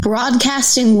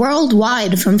Broadcasting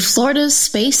worldwide from Florida's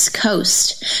Space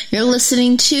Coast, you're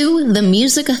listening to The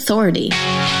Music Authority.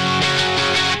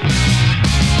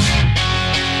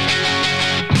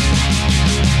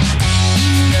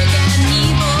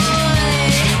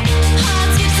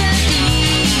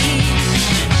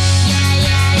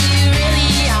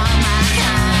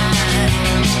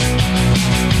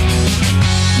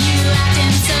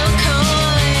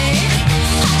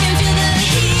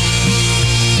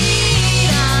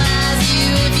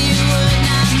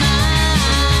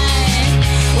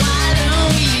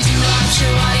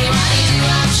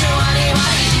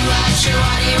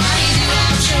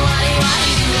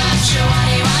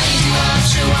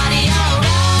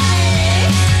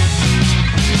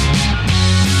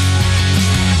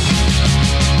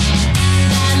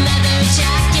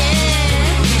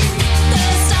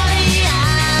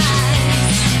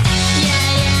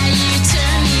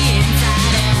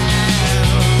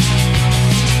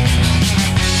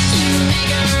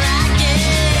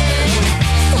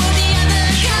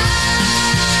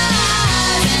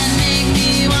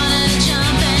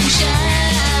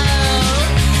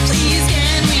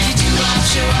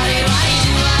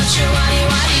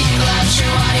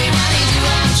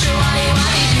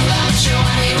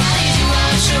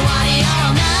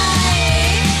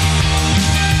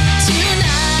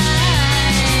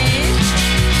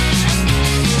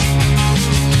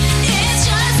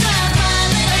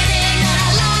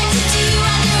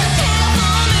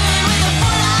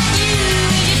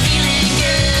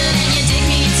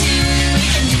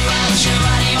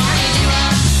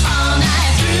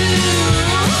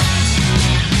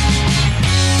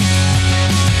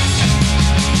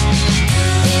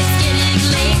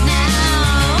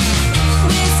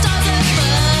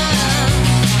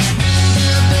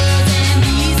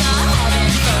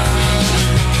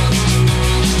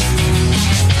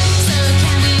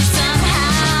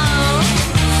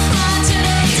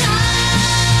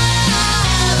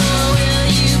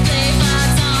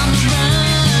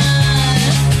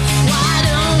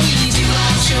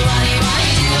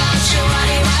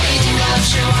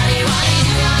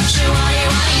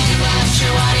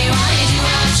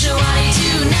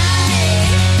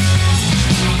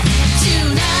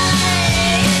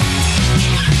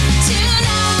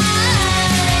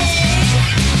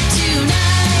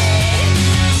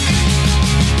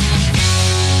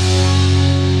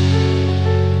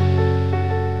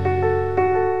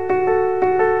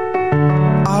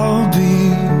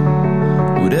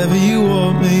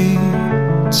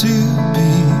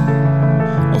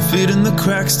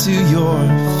 To your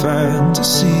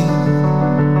fantasy,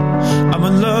 I'm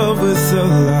in love with the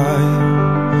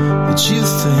lie that you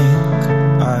think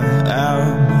I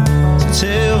am. So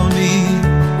tell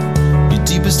me your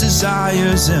deepest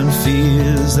desires and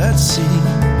fears. Let's see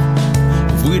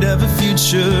if we'd have a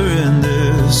future in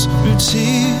this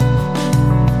routine.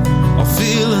 I'll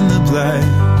fill in the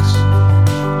blanks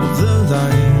of the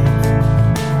life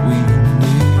we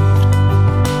need.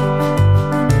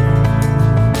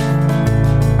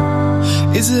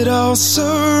 Is it all so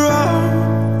wrong?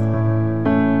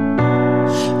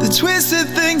 The twisted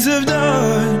things I've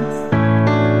done.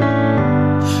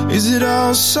 Is it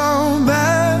all so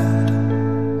bad?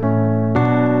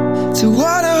 To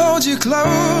wanna hold you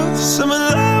close, I'm in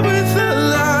love with the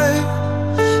lie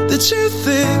that you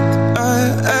think I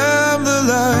am, the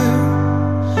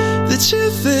lie that you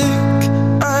think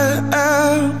I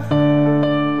am.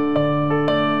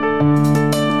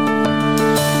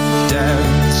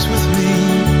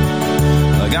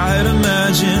 I'd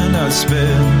imagined I'd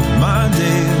spend my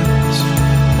days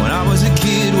when I was a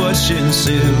kid watching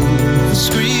silver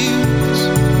screens.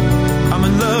 I'm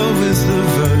in love with the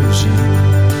version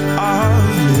of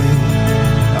me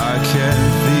I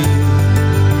can't be.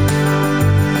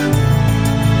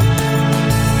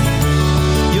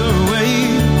 You're away,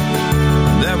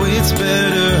 that way it's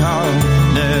better, I'll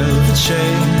never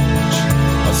change.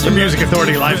 The Music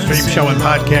Authority live stream show and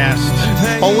podcast.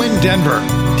 Owen Denver,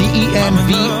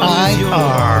 DENVIR,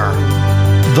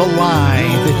 the lie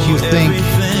that you think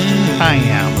I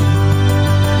am.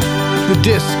 The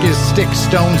disc is Sticks,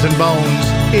 Stones, and Bones.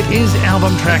 It is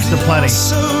album tracks aplenty.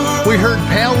 We heard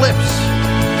Pale Lips.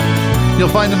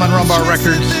 You'll find them on Rumbar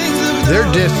Records. Their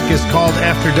disc is called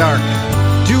After Dark.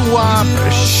 Doo-wop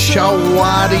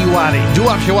Shawadi-wadi.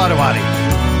 Doo-wop Shawadi-wadi.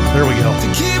 There we go.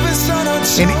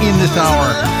 And in this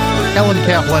hour, Ellen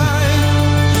Kaplan.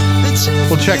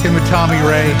 We'll check in with Tommy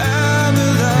Ray,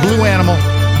 Blue Animal,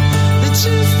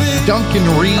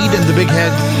 Duncan Reed and the Big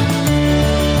Heads,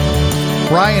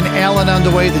 Ryan Allen on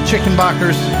the way, the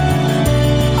Chickenbockers,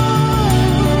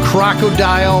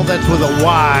 Crocodile, that's with a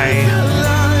Y,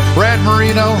 Brad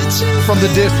Marino from the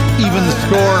disc Even the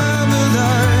Score,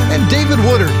 and David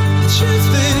Woodard.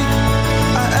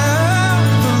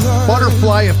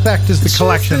 Butterfly Effect is the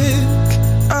collection.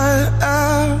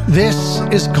 This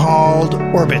is called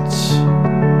Orbits.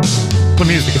 The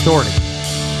Music Authority.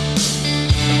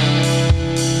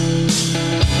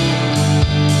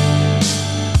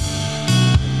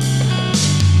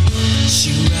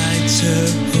 She writes her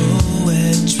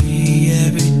poetry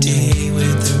every day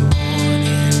with her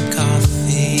morning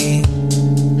coffee.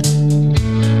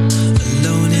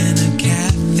 Alone in a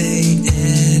cafe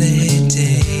at a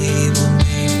table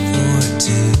made for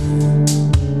two.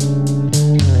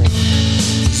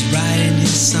 He's writing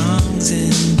his songs in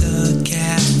the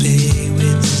cafe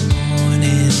with his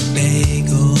morning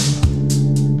bagel.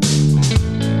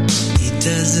 He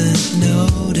doesn't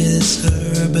notice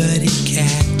her, but he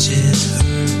catches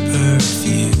her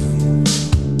perfume.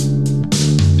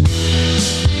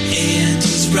 And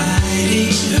he's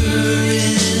writing her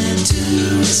into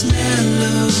his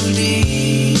melody.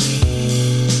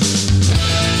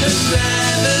 Her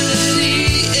gravity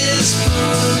is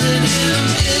pulling him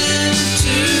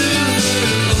into her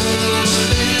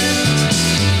orbit.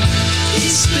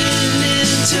 He's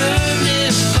spinning,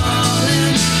 turning,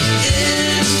 falling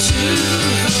into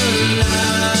her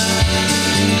life.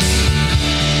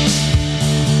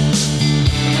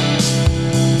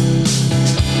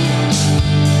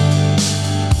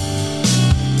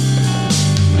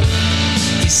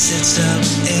 He sits up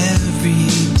every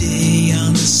day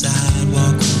on the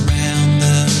sidewalk around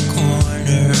the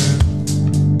corner,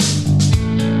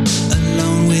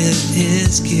 alone with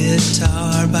his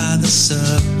guitar by the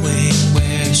subway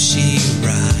where she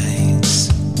rides.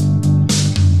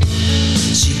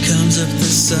 She comes up the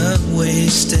subway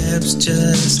steps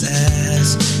just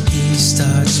as he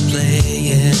starts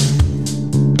playing.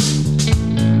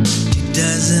 She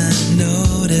doesn't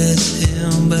notice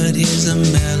him, but here's a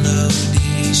melody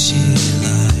she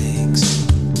likes.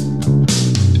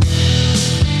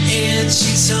 And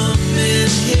she's humming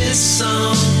his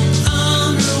song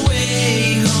on her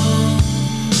way home.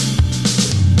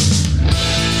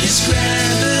 His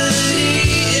gravity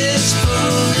is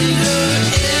pulling her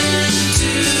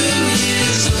into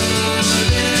his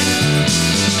orbit.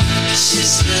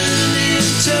 She's spinning,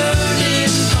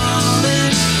 turning,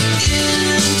 falling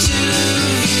into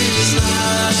his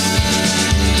life.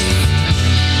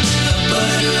 A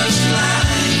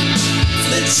butterfly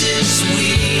flips its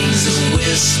wings, a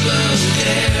wisp of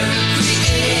air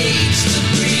creates the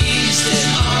breeze that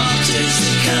alters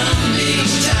the coming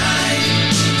tide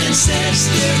and sets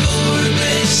their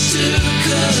orbits to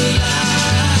collide.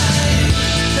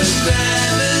 Her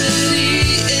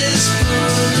gravity is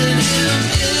pulling him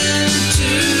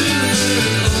into her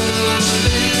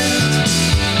orbit.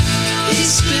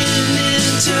 He's spinning,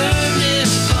 turning,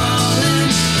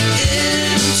 falling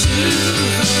into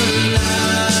her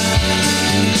life.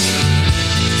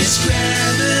 His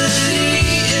gravity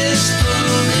is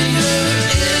pulling her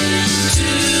into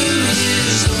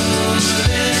his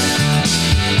orbit.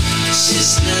 She's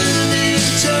spinning,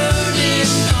 turning,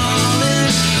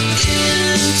 falling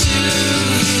into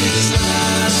his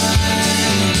life.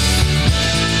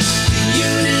 The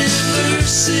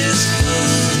universe is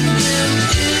pulling them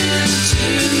into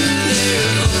their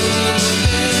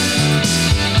orbit.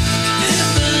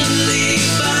 Heavenly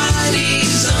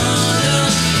bodies on a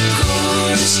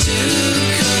course to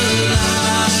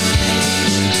collide.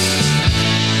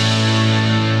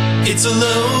 It's a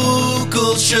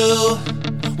local show,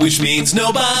 which means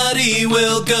nobody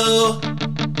will go,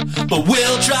 but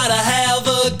we'll try to have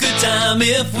a good time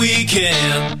if we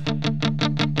can.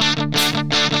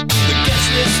 The guest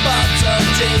list spots are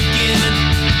taken,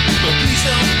 but please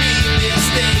don't be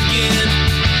mistaken.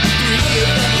 3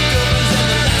 of them are covers and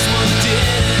the last one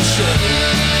didn't show.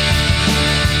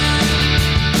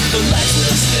 The lights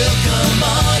will still come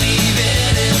on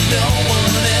even if no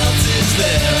one else is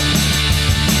there.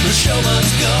 The show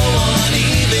must go on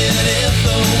even if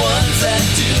the ones that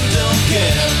do don't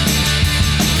care.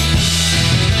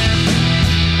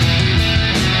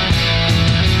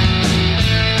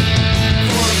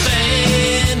 For a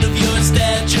band of your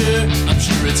stature, I'm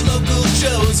sure it's local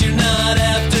shows you're not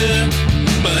after,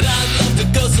 but I'd love to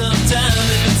go sometime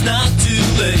if it's not too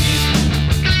late.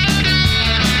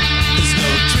 There's no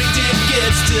drink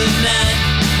tickets tonight,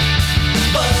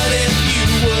 but if you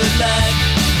would like,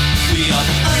 we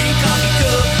offer green coffee,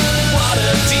 Coke,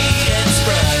 water, tea, and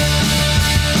Sprite.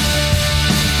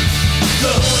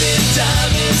 Loading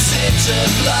time is 6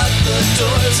 o'clock, the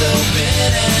doors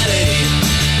open at 8.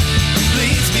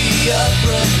 Please be a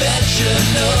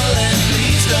professional and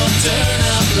please don't turn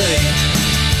up late.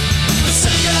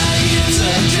 Some guy is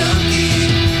a junkie,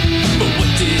 but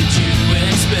what did you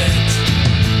expect?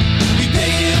 We pay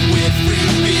him with free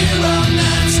beer all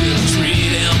night, still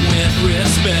treat him with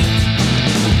respect.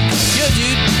 Yo,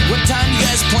 dude, what time you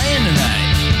guys playing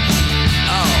tonight?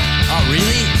 Oh,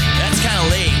 really? That's kind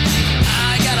of late.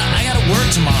 I gotta work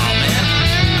tomorrow, man.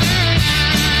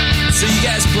 So you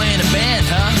guys play in a band,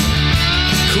 huh?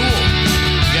 Cool.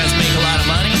 You guys make a lot of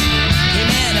money? Hey,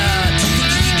 man, do you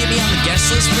think you could get me on the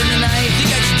guest list for tonight? I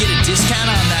think I could get a discount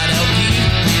on that LP.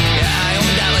 Yeah, I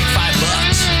only got like $5.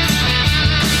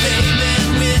 Hey,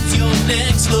 man, with your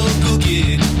next local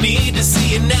gig, need to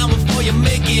see it now before you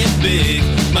make it big.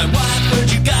 My wife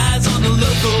heard you guys on the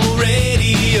local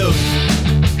radio.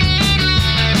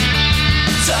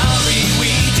 Sorry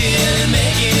we didn't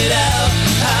make it out.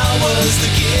 How was the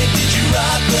gig? Did you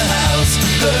rock the house?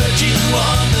 Heard you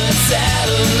on the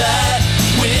satellite.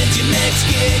 When's your next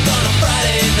gig on a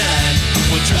Friday night?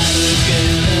 We'll try to get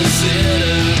a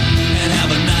sitter and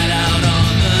have a night out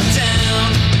on the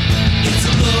town. It's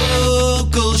a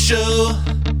local show,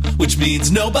 which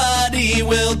means nobody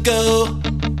will go.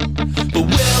 But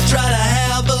we'll try to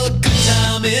have a good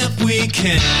time if we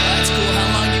can. That's cool.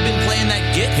 How long you been playing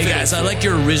that git? Hey guys, I like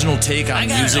your original take on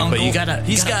music, but you gotta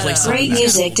play something. Great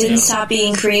music didn't stop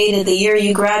being created the year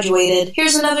you graduated.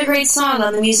 Here's another great song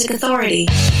on the Music Authority.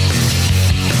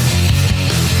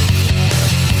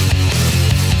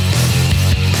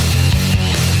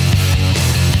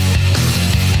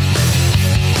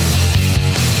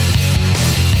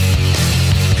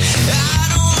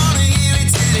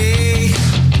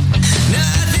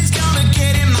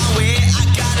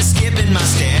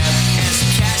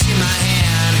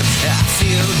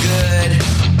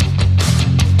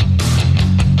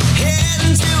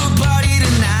 Heading to a party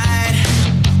tonight.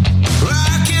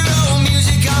 Rock and roll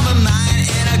music on my mind.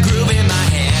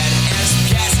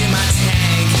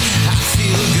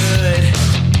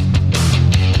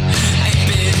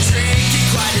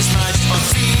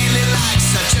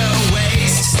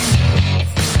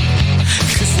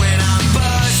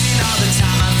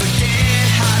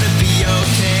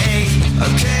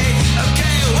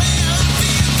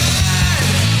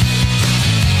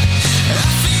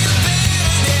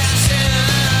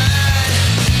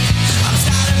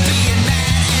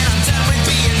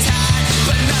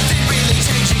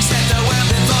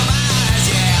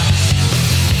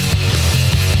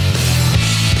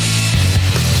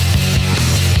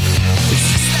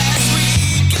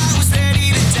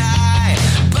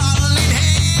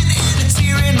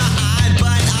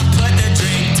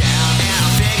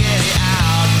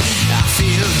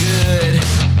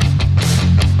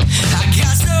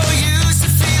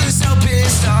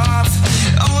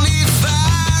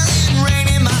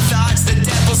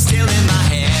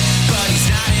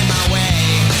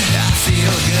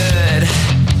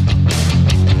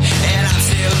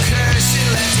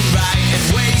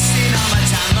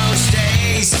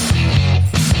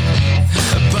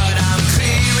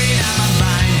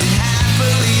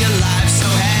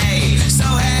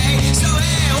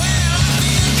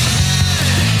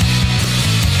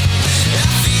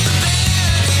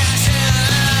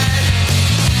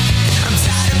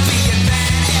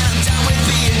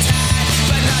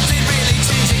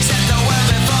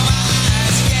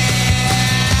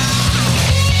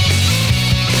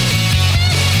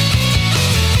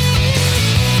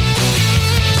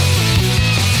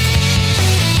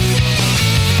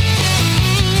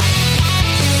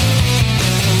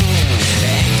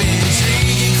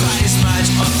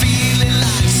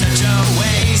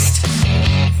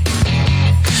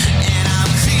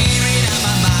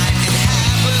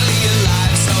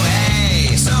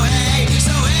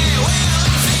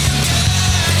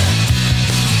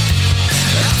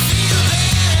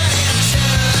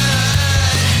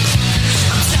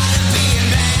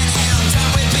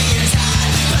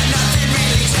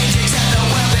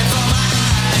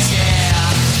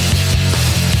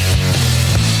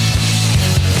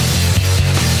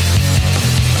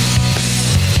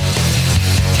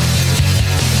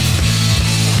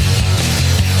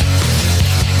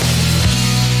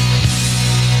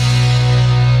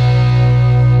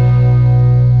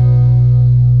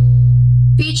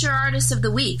 Artist of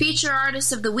the Week. Feature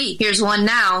Artist of the Week. Here's one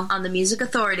now on the Music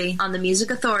Authority. On the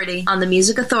Music Authority. On the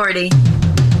Music Authority.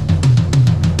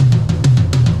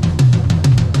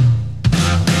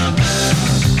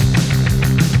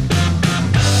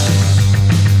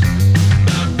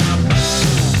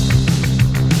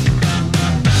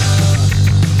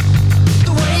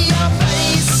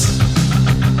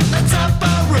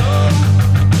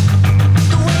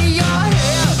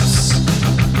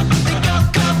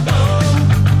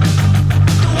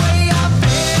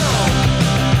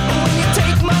 When you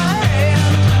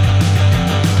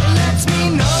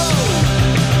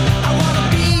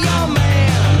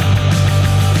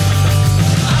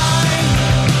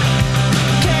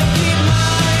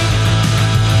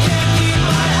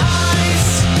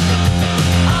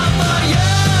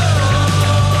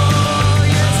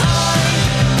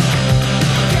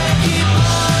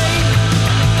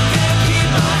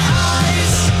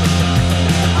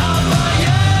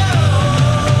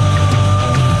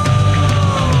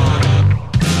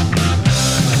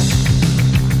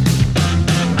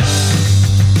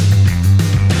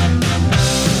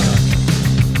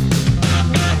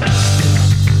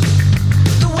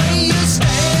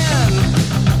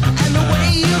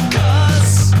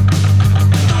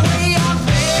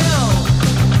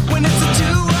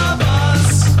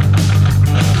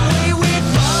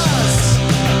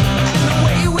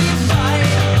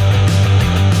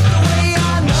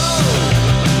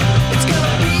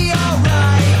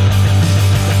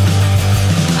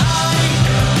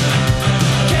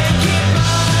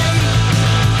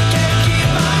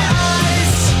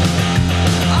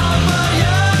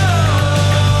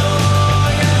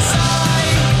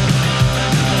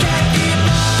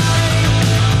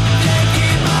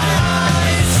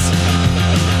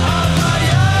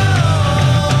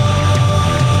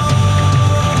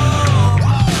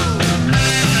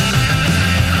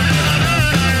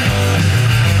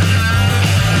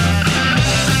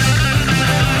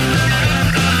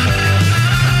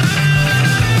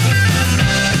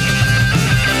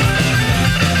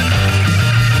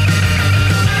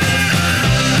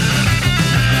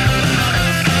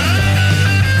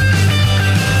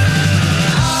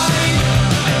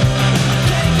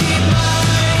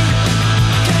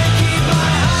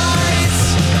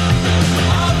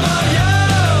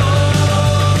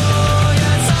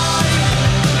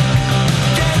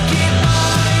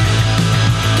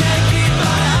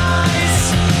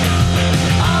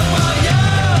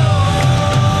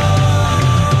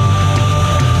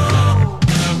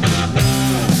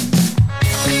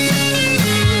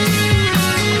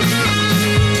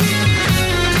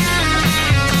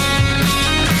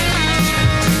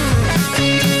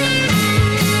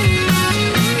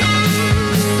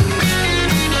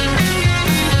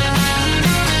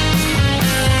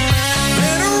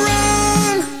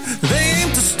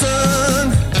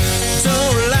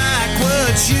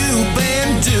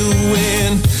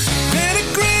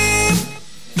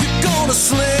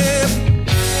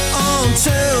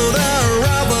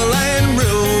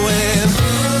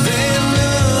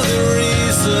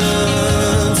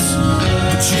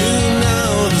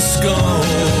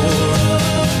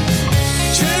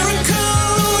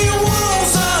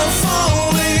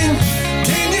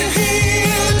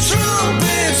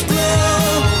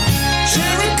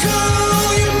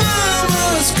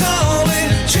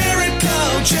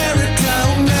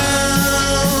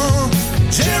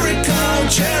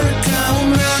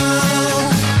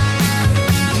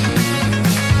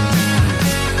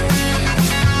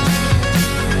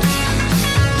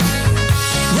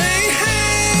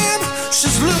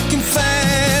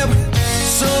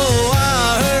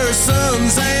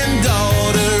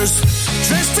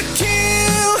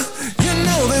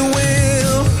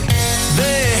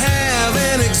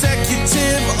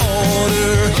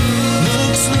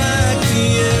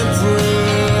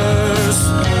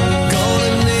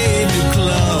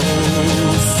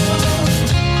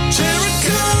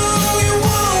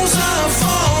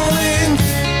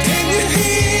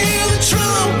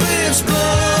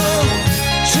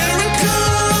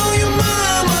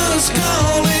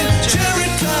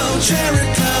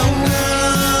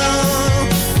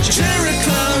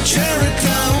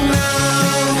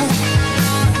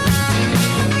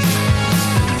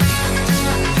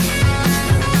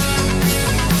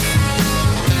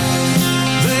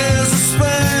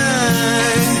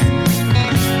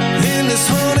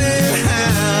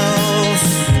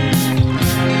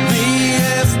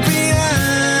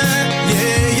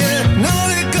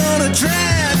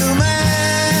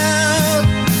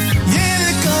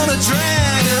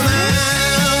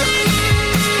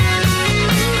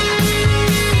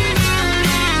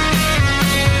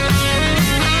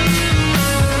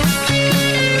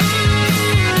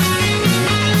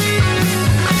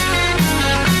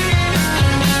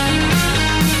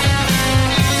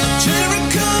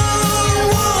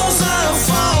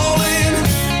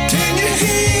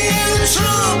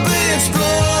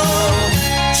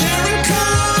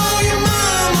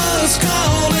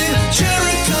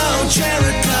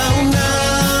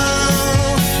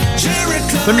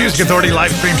The Music Authority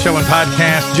live stream show and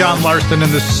podcast. John Larson in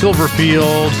the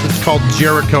Silverfields. It's called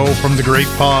Jericho from The Great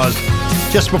Pause.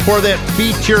 Just before that,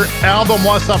 feature album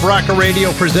What's Up Rocker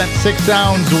Radio presents 6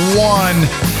 Sounds 1.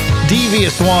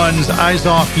 Devious Ones, Eyes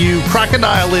Off You.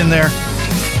 Crocodile in there.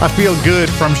 I Feel Good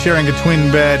from Sharing a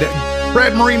Twin Bed.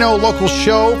 Brad Marino, Local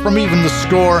Show from Even the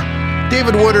Score.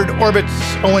 David Woodard, Orbits,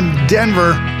 Owen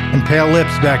Denver, and Pale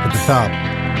Lips back at the top.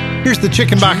 Here's the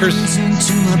Chickenbachers.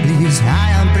 Into my bliss, I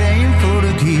am praying for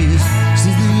the keys,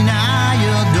 sitting at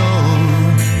your door.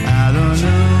 I don't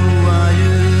know why you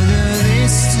do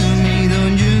this to me,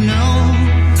 don't you know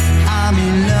I'm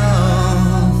in love.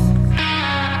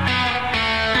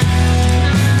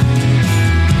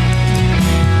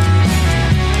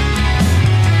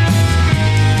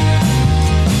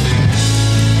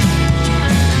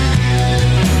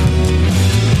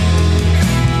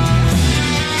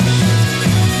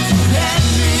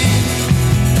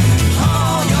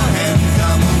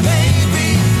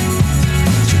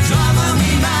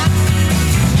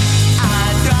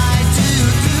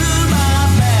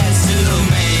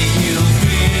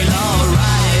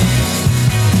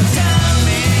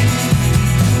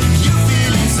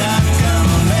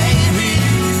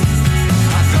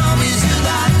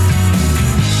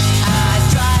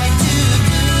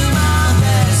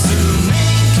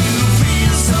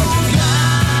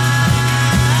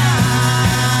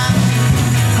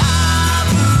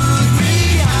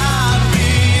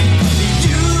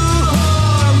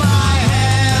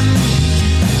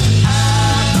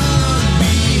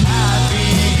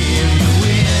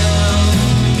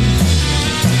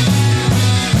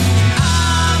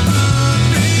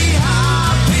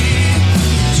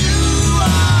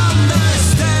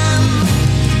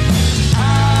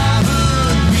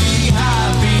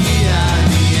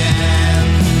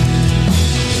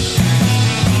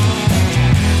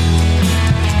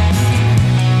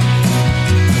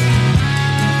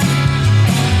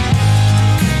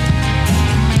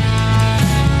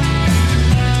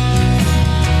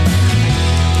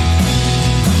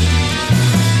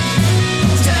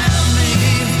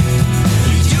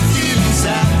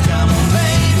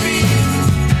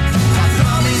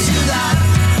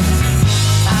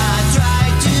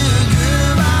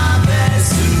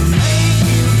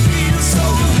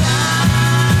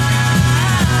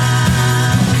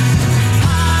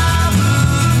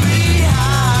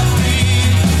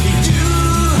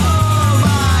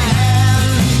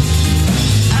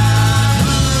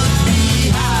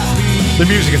 The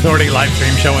Music Authority live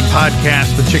stream show and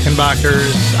podcast, The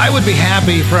Chickenbachers. I would be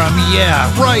happy from,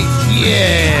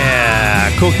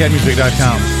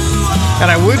 coolcatmusic.com.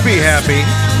 And I would be happy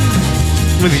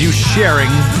with you sharing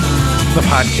the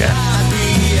podcast.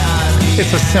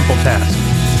 It's a simple task.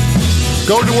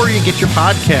 Go to where you get your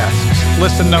podcasts.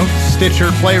 Listen Notes, Stitcher,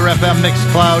 Player FM,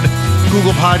 Mixcloud,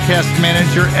 Google Podcast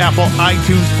Manager, Apple,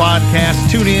 iTunes Podcast,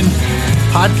 TuneIn,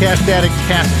 Podcast Addict,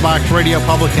 CastBox, Radio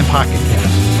Public, and Pocket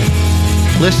Cast.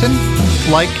 Listen,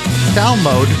 like,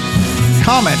 download,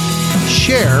 comment,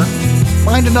 share,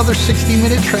 find another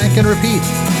 60-minute track and repeat.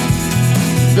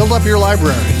 Build up your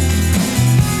library.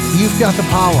 You've got the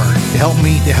power to help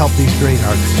me to help these great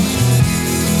artists.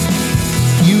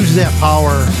 Use that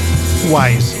power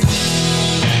wisely.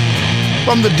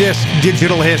 From the disc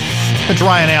Digital Hits, it's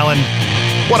Ryan Allen,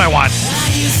 What I Want. I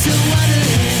used to wonder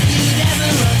if you'd ever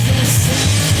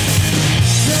understand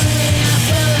the way I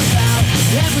felt about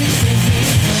everything we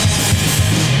had.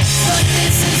 But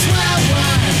this is what I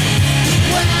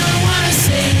want to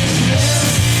say to you.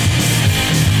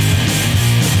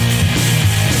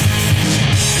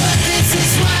 But this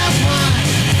is what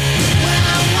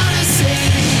I want to say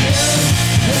to you.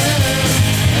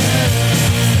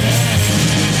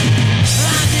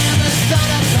 I never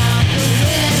thought about the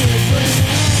way it would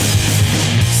end,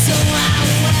 so I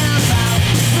went about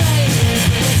praying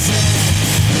for the time.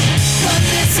 But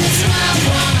this is what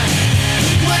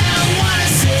I want to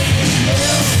say to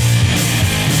you.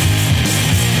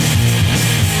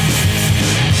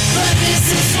 But this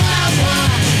is what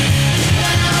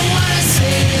I want to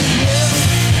say to you.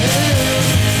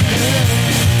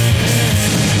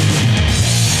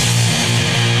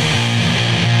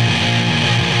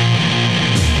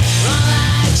 All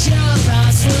I care about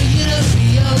is for you to be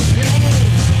okay.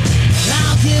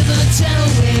 I'll give a gentle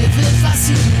wave if I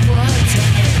see you one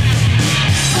day.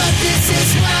 But this is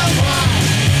what I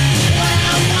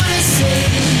want to say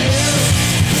to you.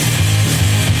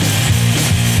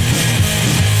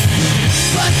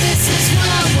 But this is what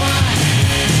I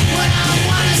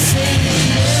want to say to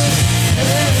you.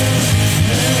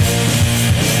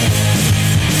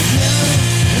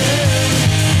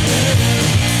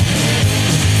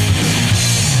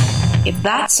 If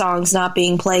that song's not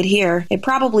being played here, it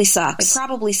probably sucks. It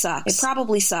probably sucks. It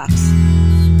probably sucks.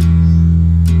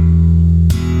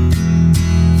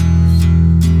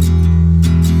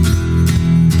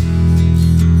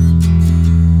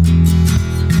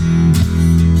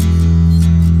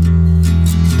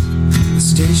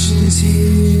 Station is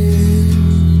here,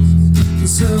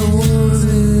 it's so warm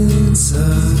inside.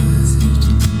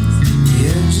 The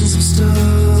engines have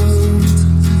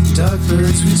stopped, dark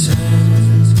birds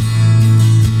return.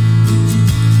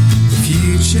 The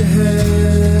future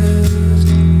ahead,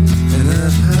 and the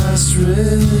past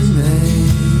remains.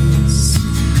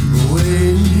 We're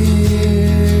waiting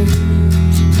here,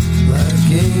 like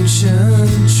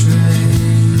ancient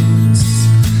trains.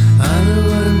 I know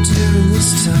what I'm doing this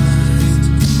time.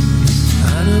 I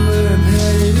know where I'm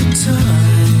headed in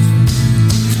time.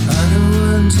 I know what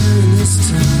I'm doing this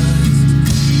time.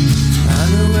 I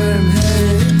know where I'm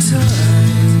headed in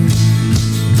time.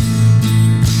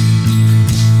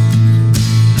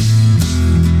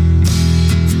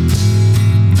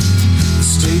 The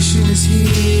station is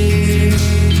here,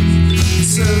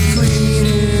 it's so clean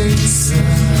inside.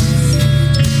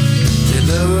 They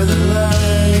lower the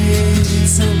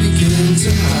lights and begin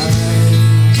to hide.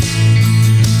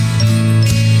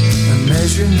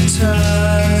 Measuring the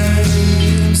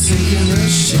time, sinking the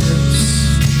ships,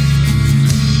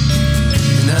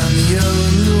 and I'm the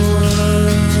only one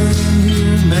who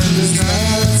remembers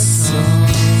that song.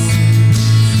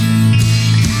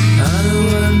 I know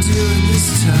what I'm doing this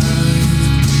time.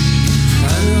 I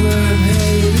know where I'm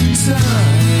headed in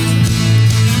time.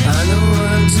 I know what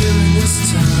I'm doing this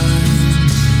time.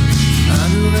 I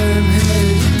know where I'm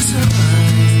headed in time.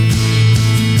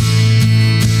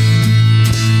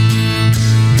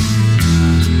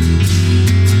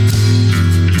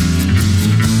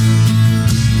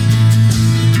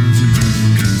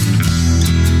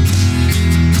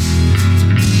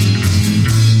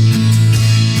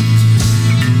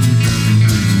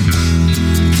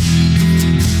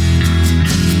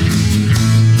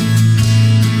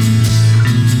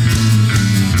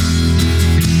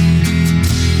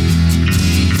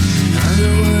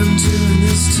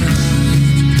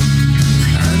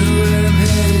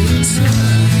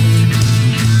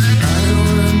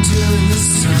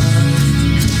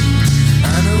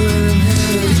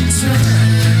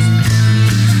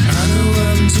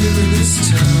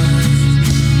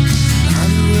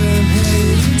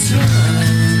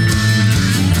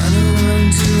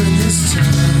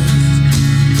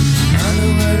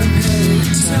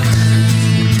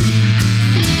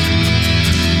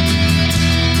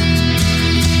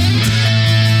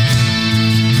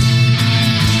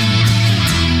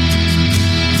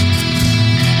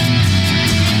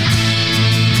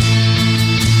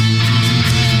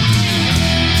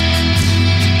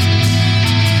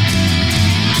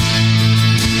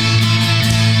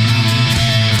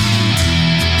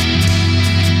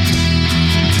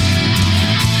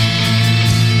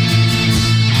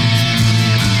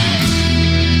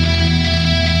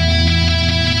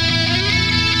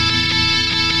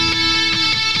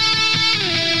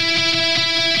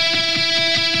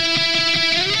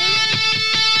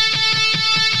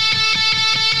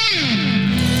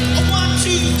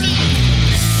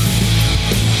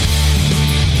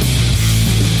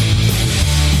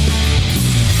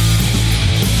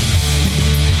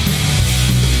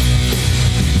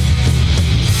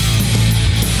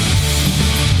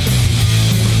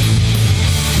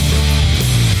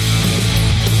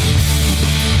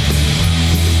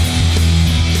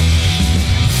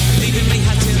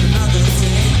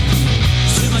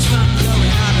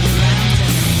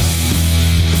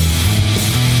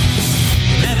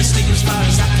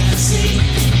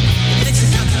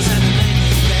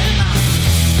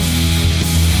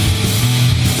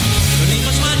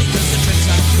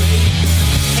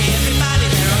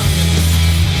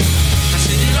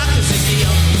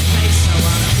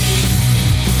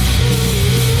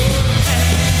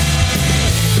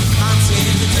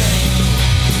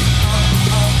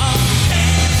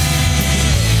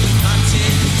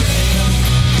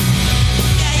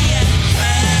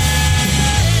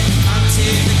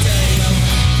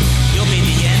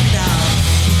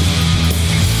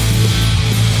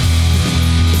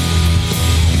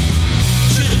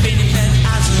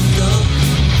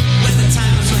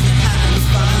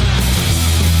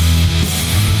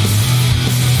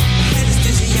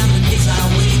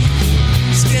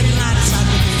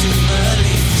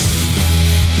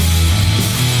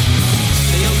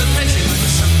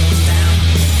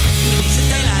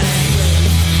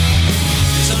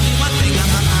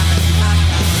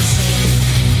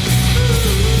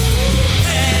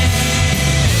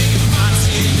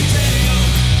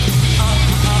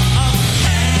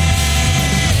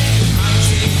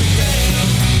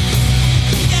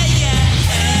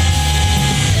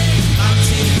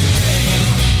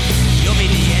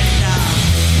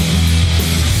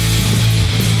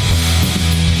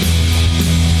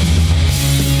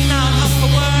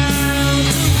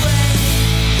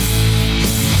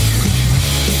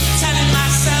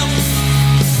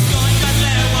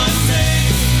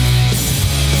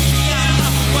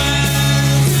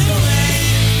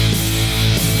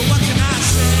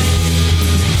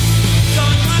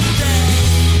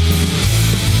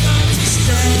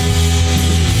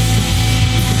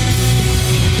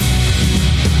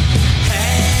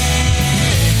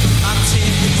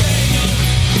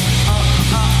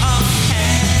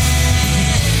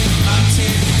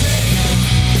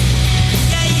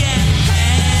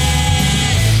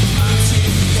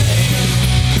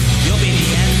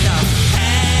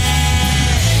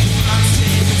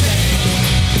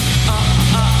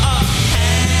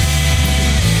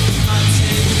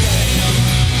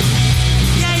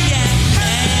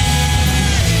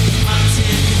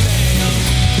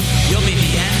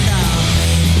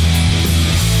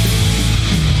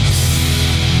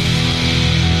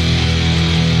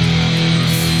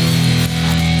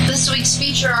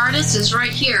 podcast is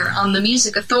right here on the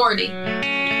Music Authority.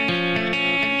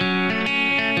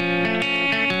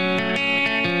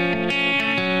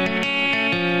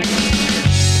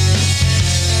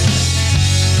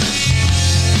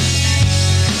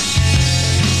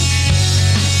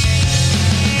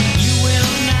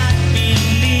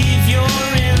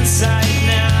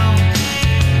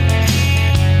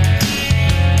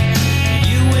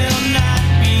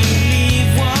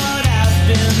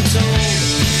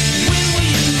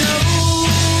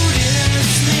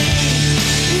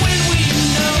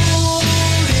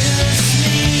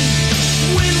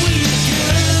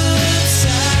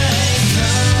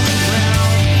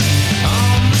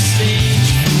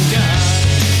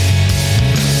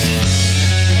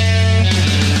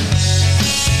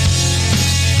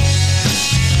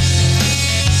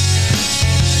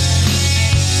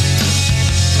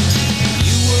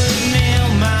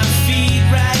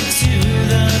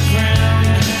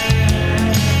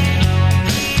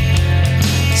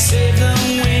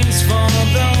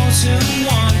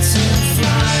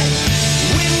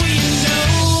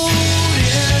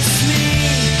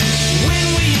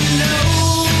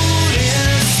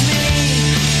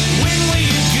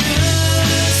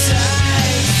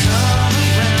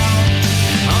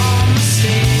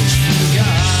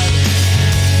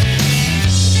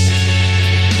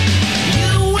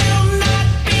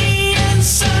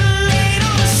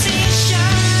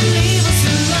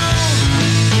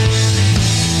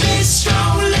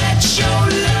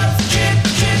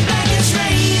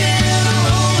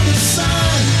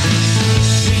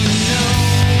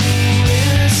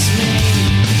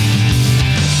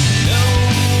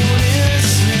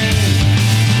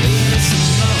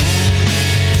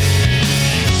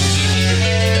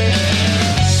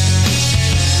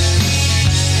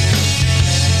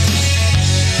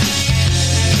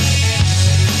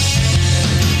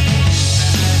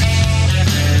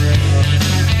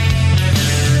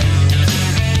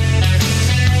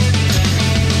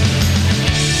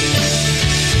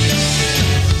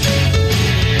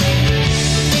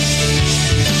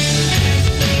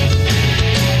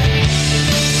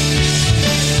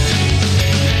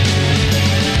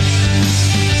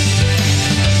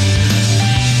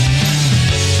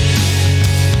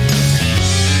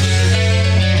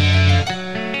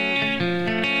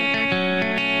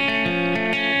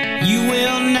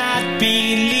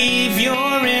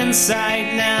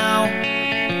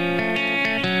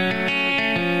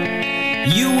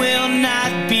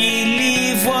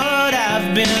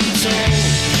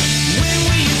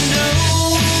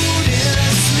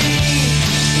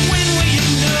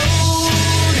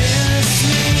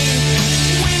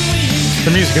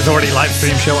 The Music Authority live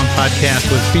stream show and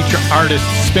podcast with feature artists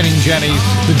Spinning Jennies,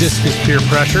 The Disc is Peer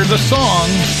Pressure, the song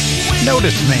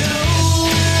Notice Me.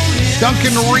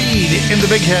 Duncan Reed in the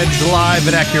Big Heads live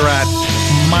at Accurat,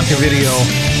 Montevideo.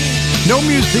 No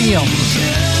museums.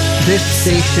 This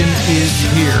station is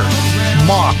here.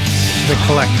 Moths, The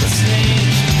Collection.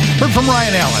 Heard from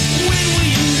Ryan Allen.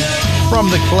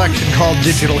 From the collection called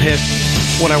Digital Hits,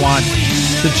 What I Want.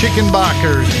 The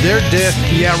Chickenbockers, their disc,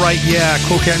 yeah, right, yeah,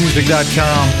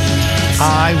 coolcatmusic.com.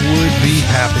 I would be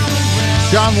happy.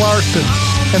 John Larson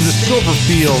and the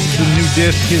Silverfields, the new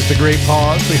disc is The Great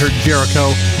Pause. We heard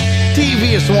Jericho.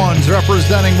 Devious Ones,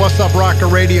 representing What's Up Rocker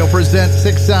Radio, present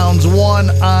Six Sounds, One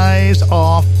Eyes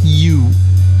Off You.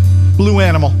 Blue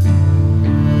Animal,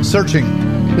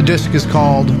 Searching. The disc is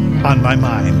called On My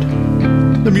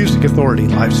Mind. The Music Authority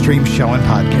live stream show and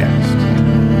podcast.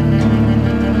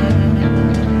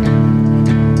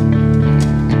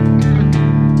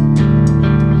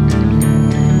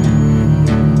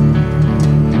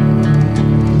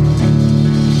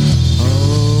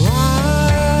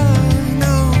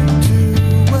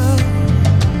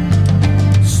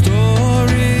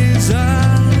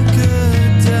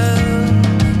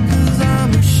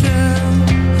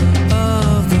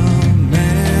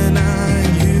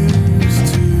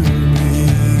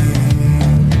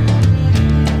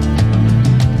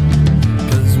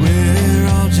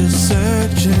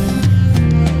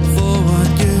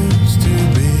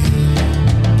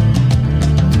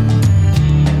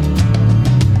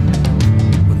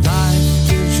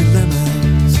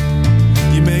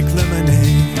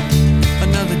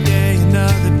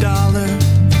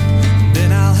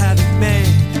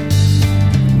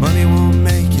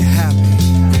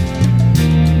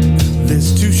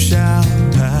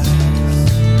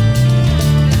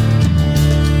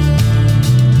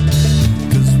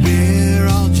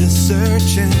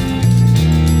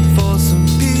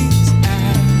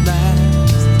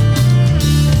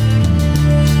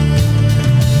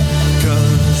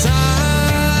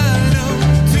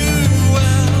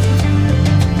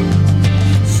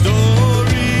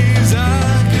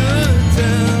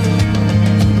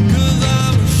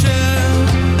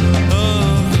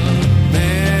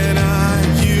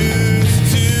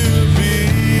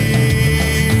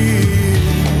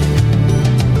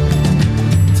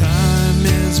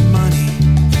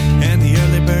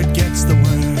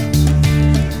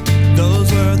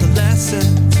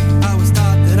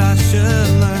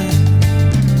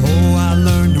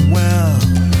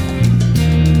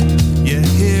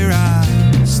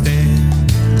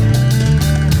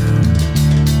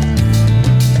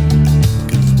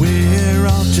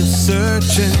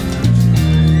 searching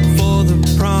for the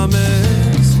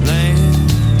promised land.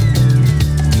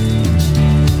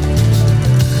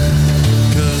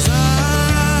 'Cause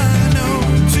I know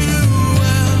too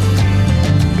well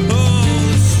all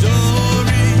the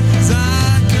stories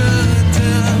I could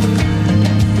tell.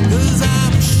 'Cause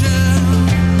I'm a shell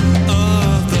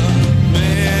of the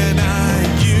man I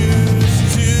used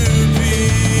to be.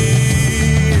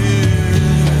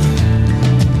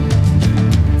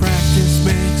 Practice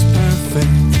makes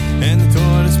perfect, and the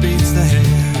tortoise beats the hare.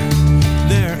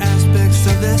 There are aspects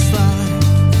of this life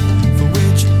for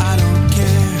which I don't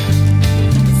care.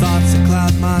 The thoughts that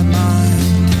cloud my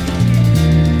mind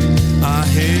are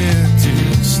here to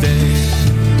stay.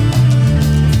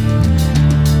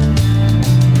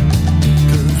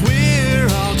 'Cause we're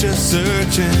all just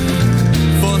searching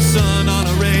for sun on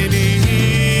a rainy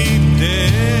day.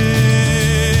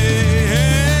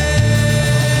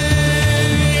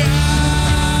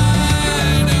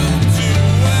 I know too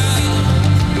well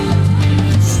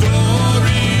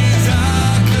stories I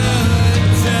could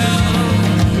tell.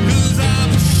 'Cause I'm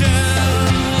a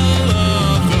shell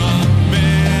of the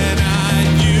man I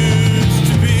used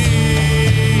to be.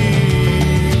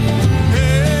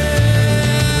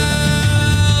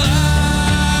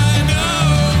 I know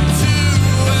too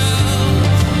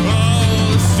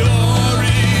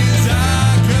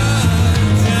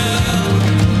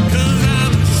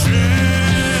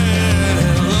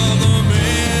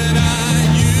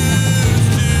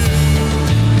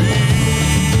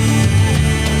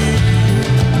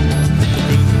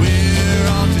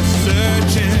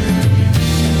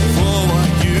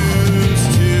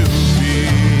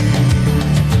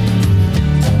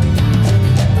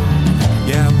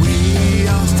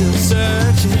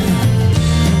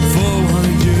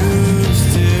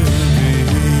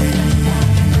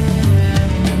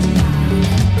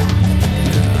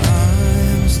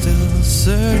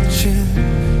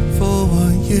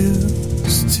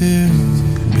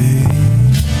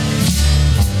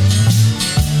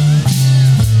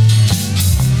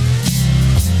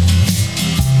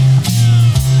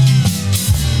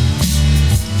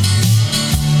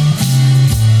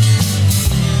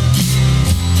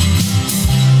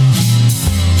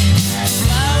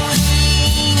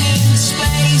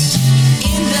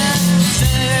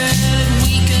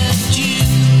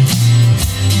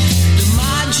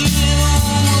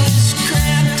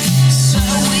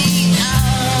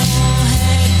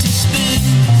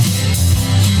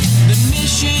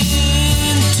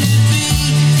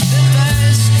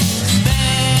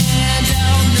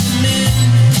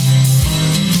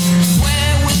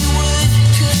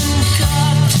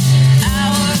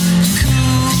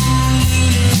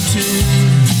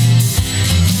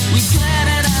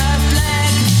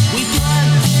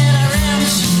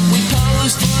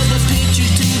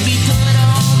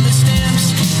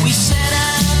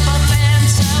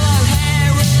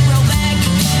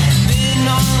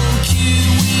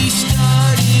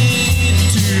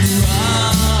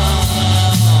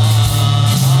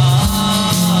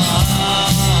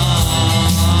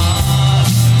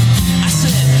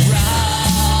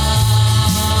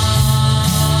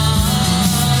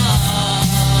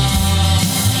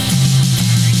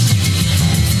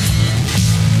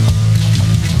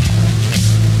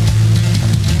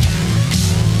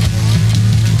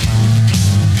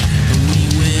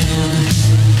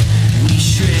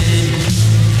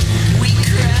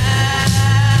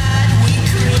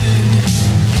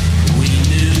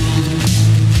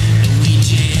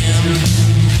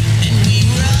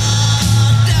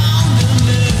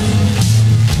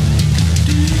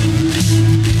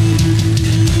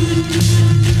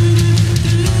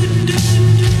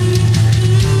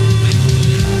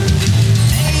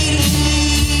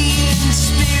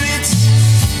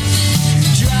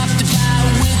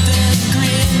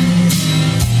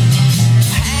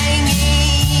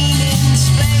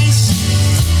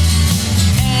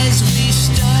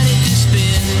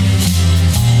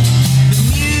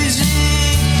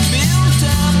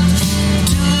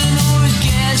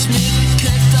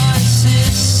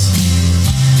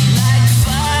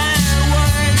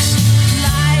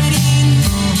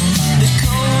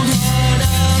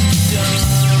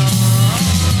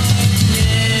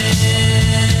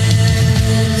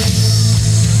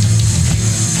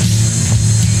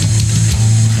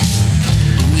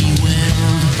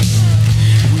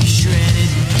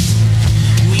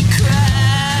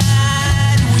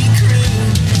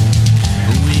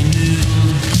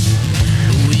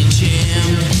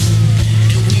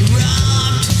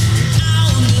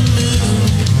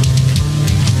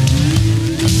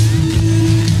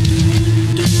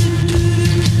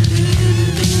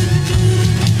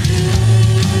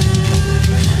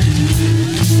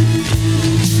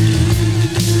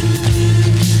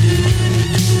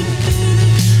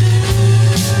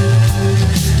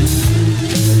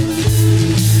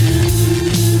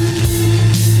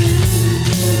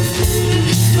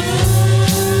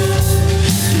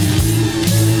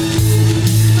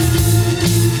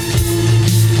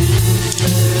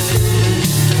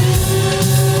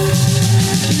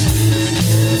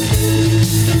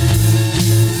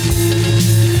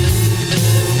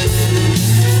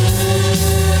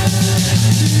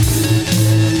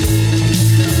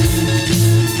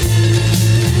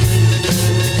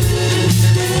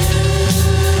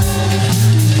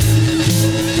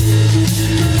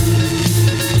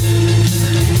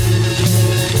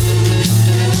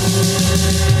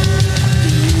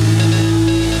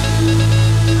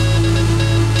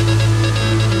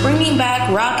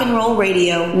rock and roll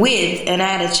radio with an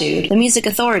attitude. The Music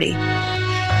Authority.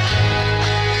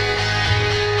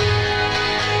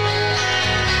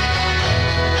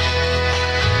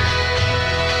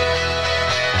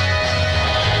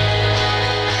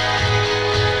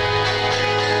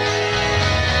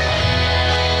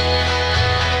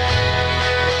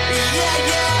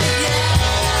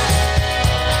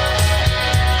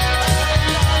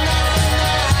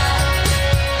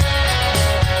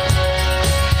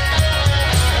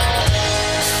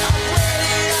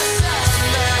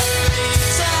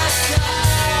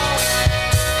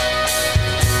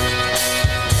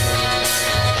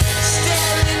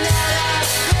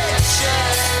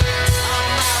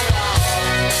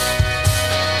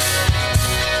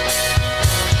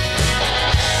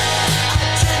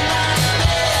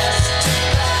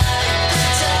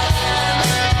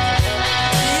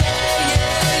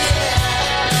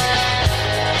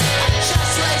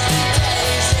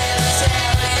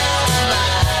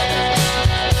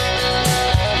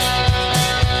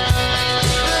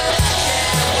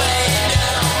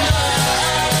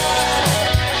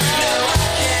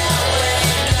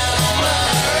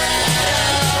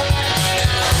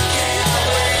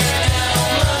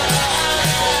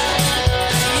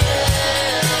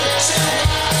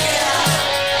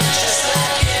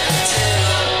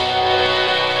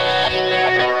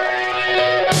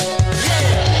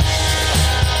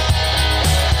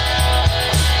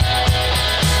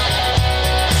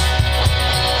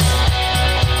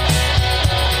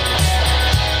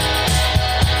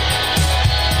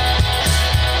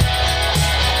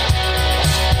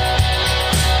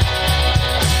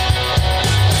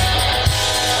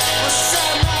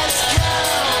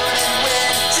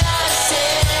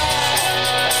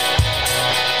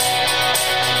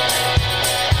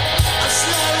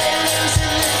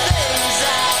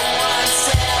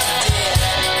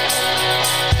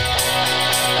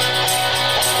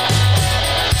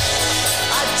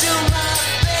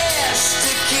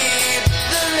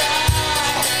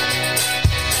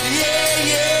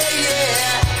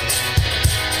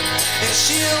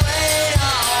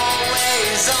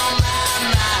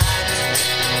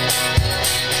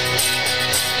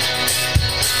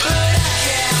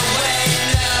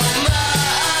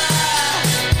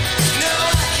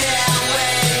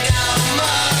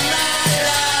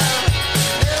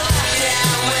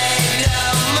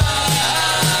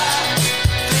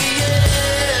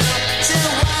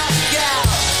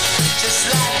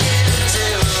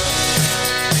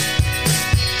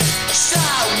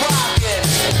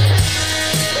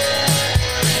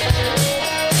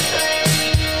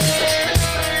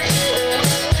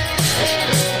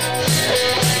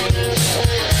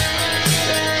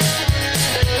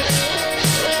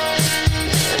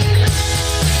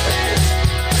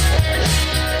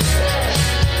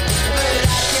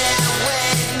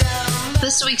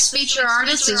 This week's feature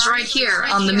artist is right here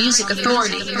on the Music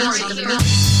Authority. All the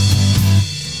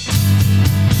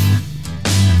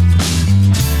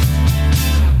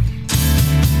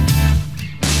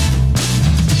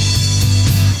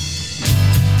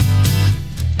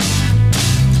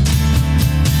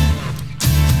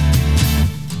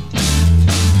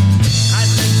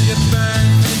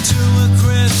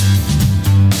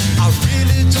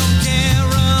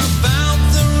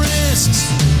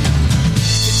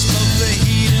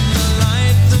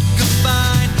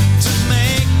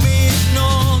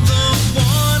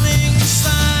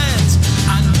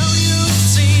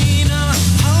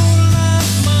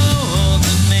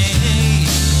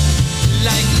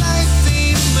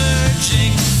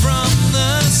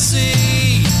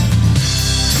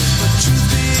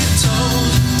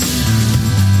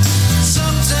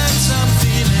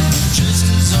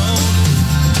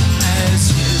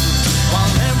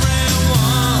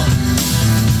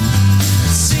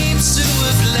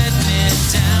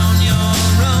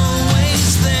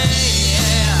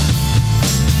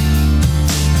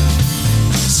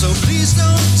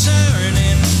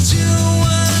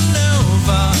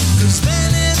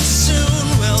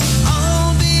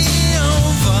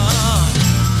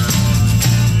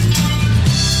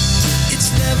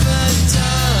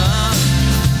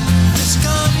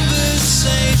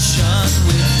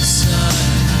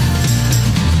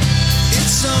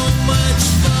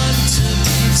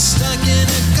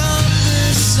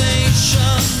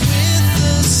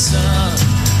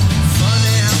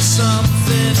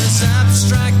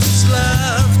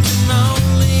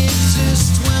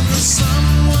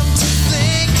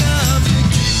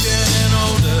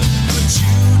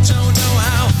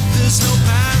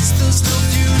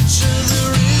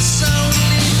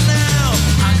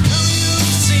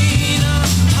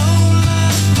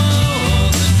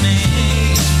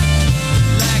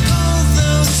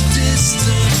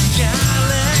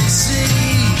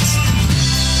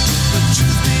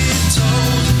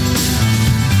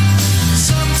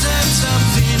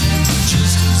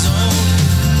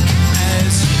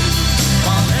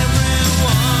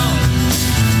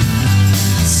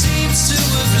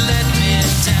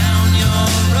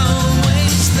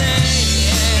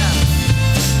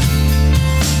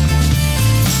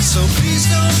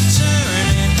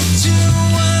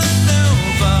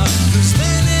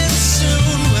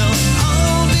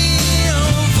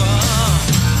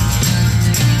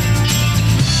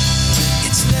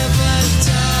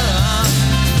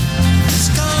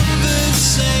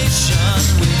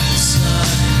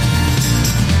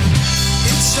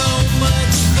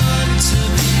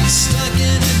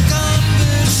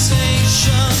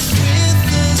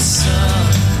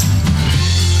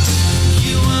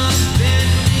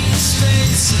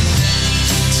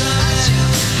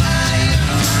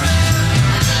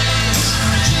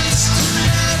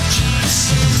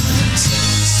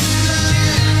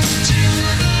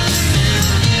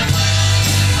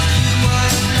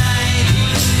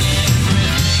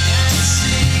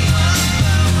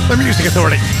The Music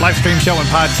Authority, live stream show and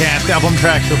podcast, album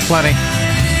tracks of plenty.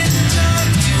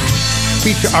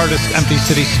 Feature artist Empty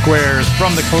City Squares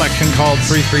from the collection called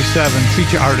 337.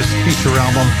 Feature artist, feature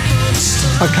album,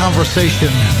 A Conversation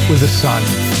with the Sun.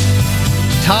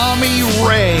 Tommy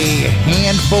Ray,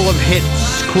 handful of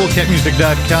hits,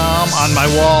 coolcatmusic.com, on my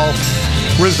wall.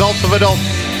 Results of Adults.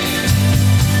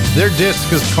 Their disc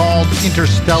is called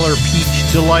Interstellar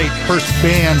Peach Delight, first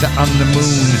band on the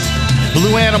moon.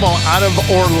 Blue Animal out of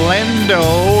Orlando,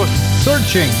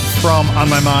 Searching from On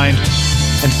My Mind,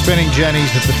 and Spinning Jennies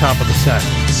at the top of the set.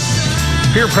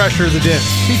 Peer Pressure, the disc,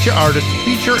 feature artist,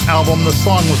 feature album. The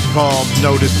song was called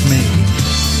Notice Me.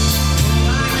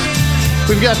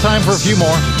 We've got time for a few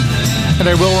more,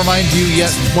 and I will remind you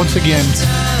yet once again,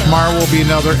 tomorrow will be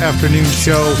another afternoon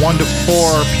show, 1 to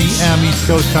 4 p.m.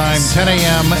 East Coast time, 10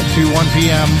 a.m. to 1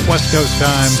 p.m. West Coast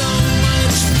time.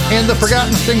 And the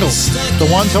forgotten singles, the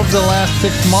ones over the last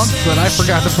 6 months that I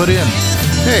forgot to put in.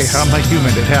 Hey, I'm like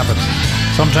human, it happens.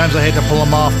 Sometimes I hate to pull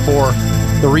them off for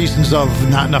the reasons of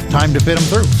not enough time to fit them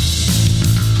through.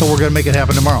 So we're going to make it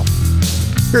happen tomorrow.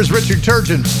 Here's Richard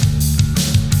Turgeon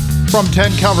from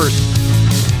 10 Covers,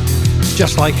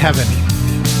 Just Like Heaven,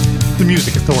 the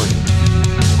Music Authority.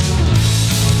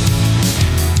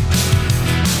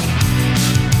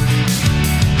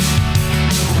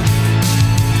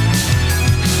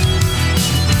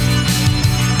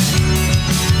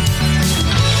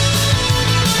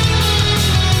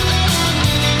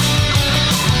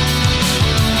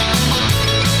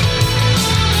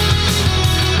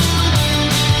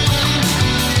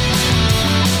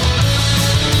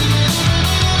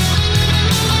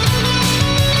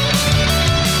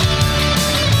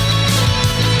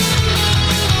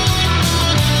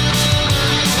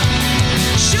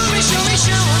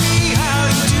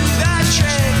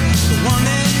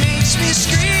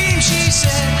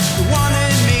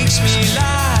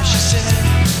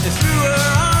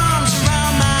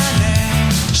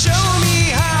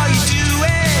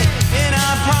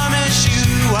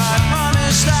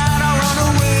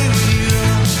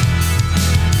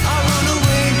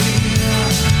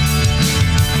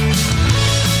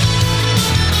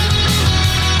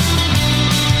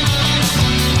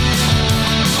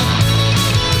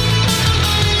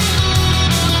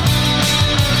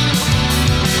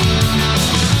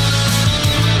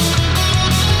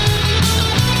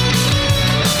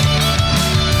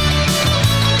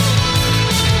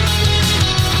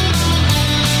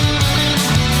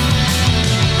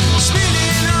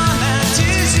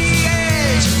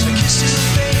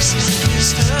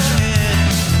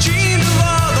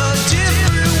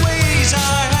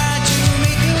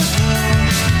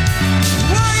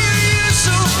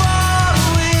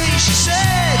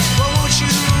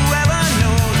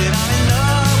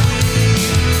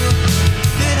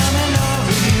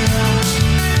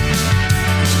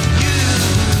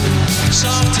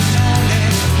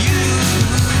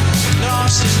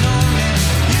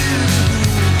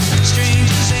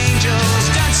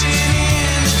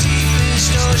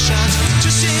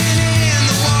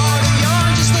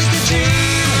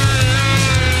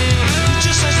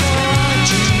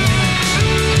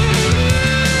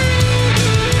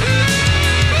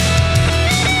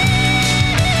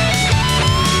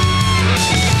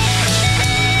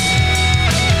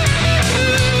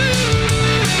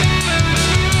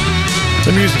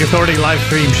 The Music Authority live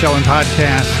stream show and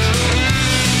podcast.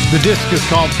 The disc is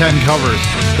called 10 Covers.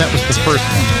 That was the first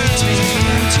one.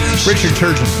 Richard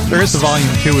Turgeon. There is the volume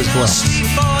 2 as well.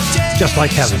 Just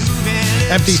Like Heaven.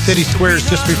 Empty City Squares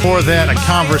just before that. A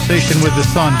Conversation with the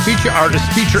Sun. Feature artist,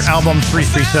 feature album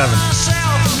 337.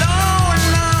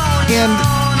 And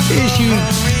as you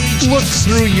look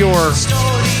through your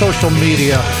social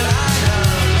media,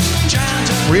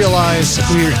 realize that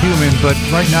we are human, but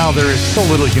right now there is so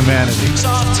little humanity.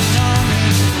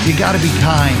 You got to be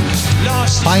kind.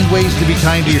 Find ways to be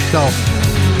kind to yourself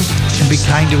and be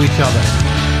kind to each other.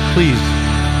 Please,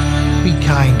 be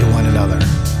kind to one another.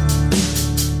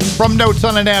 From Notes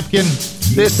on a Napkin,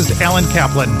 this is Alan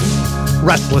Kaplan,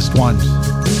 Restless Ones.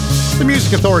 The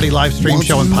Music Authority live stream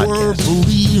show and podcast. We're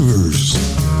believers,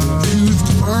 truth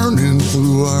burning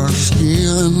through our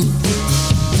skin.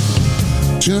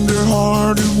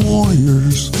 Tender-hearted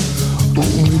warriors,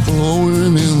 only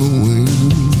blowing in the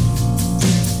wind.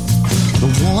 The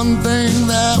one thing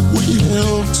that we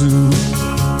held to,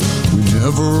 we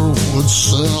never would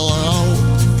sell out.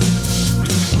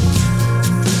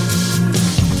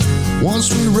 Once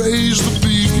we raised the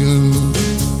beacon,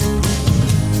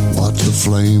 watch the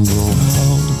flame blow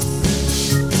out.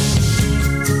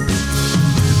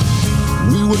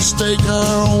 We would stake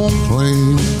our own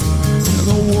claim in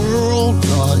a world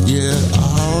not yet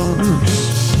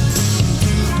ours.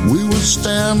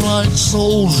 stand like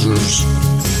soldiers,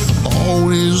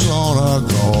 always on our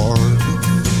guard.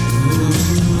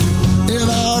 In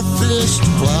our fist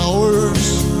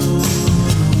flowers,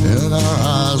 in our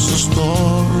eyes the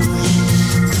stars.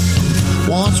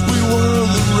 Once we were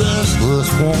the restless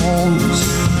ones,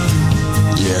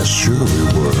 yes, sure we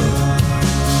were.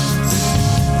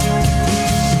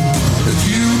 If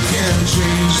you can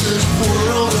change this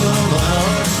world of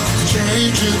ours,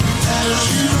 change it as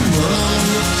you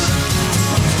must.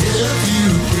 If you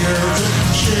care to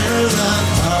share that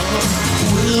power,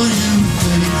 will you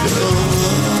think of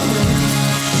us?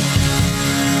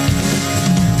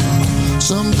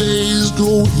 Some days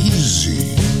go easy,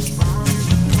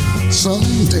 some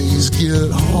days get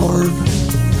hard.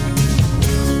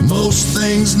 Most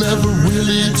things never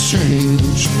really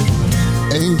change,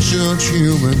 ancient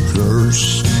human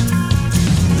curse.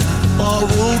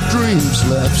 Borrowed dreams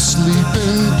left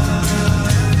sleeping,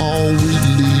 all we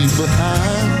leave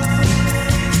behind.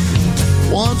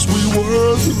 Once we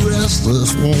were the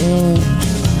restless ones,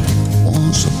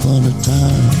 once upon a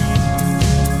time.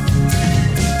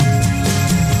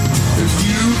 If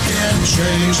you can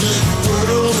change this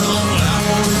world of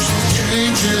ours,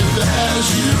 change it as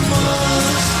you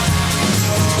must.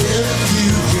 If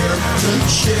you care to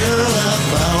share that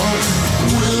power,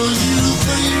 will you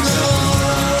think of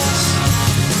us?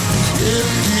 If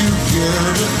you care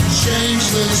to change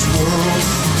this world,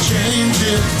 change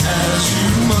it as you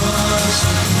must.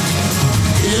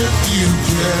 If you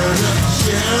care to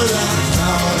share that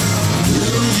power,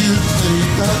 will you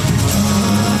think of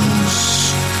us?